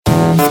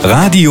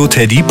Radio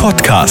Teddy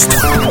Podcast.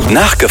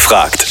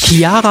 Nachgefragt.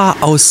 Chiara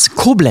aus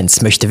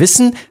Koblenz möchte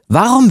wissen,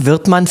 warum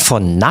wird man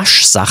von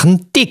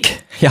Naschsachen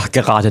dick? Ja,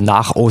 gerade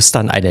nach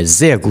Ostern eine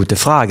sehr gute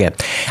Frage.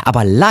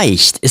 Aber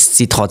leicht ist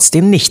sie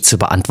trotzdem nicht zu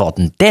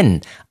beantworten, denn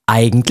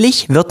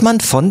eigentlich wird man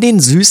von den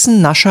süßen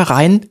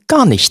Naschereien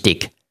gar nicht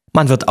dick.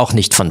 Man wird auch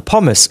nicht von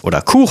Pommes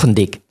oder Kuchen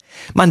dick.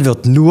 Man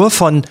wird nur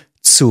von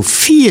zu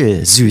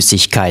viel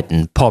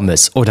Süßigkeiten,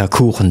 Pommes oder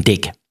Kuchen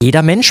dick.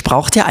 Jeder Mensch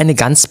braucht ja eine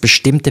ganz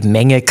bestimmte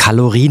Menge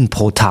Kalorien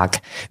pro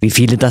Tag. Wie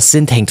viele das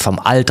sind, hängt vom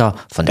Alter,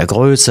 von der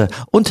Größe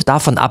und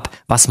davon ab,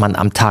 was man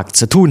am Tag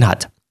zu tun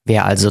hat.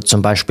 Wer also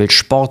zum Beispiel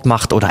Sport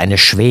macht oder eine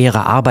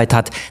schwere Arbeit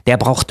hat, der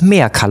braucht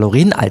mehr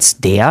Kalorien als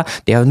der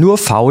nur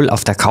faul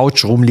auf der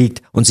Couch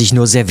rumliegt und sich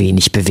nur sehr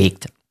wenig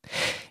bewegt.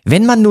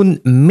 Wenn man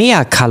nun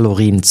mehr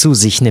Kalorien zu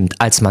sich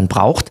nimmt, als man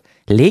braucht,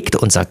 legt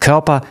unser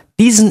Körper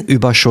diesen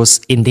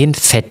Überschuss in den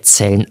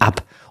Fettzellen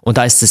ab. Und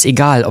da ist es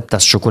egal, ob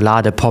das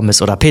Schokolade,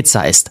 Pommes oder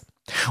Pizza ist.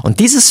 Und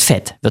dieses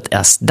Fett wird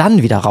erst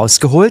dann wieder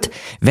rausgeholt,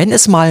 wenn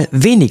es mal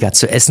weniger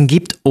zu essen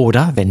gibt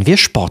oder wenn wir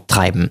Sport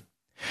treiben.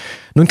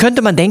 Nun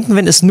könnte man denken,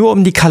 wenn es nur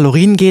um die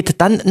Kalorien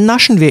geht, dann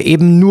naschen wir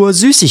eben nur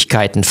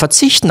Süßigkeiten,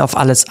 verzichten auf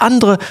alles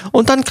andere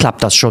und dann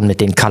klappt das schon mit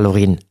den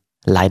Kalorien.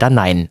 Leider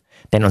nein.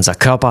 Denn unser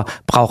Körper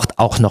braucht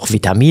auch noch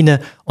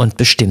Vitamine und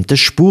bestimmte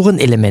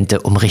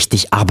Spurenelemente, um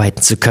richtig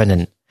arbeiten zu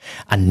können.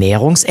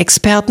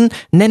 Ernährungsexperten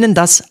nennen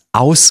das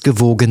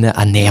ausgewogene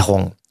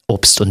Ernährung.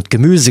 Obst und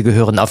Gemüse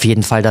gehören auf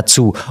jeden Fall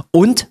dazu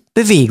und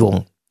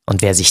Bewegung.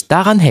 Und wer sich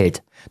daran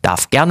hält,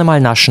 darf gerne mal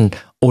naschen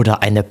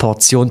oder eine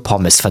Portion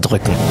Pommes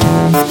verdrücken.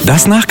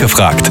 Das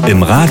Nachgefragt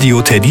im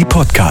Radio Teddy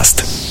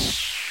Podcast.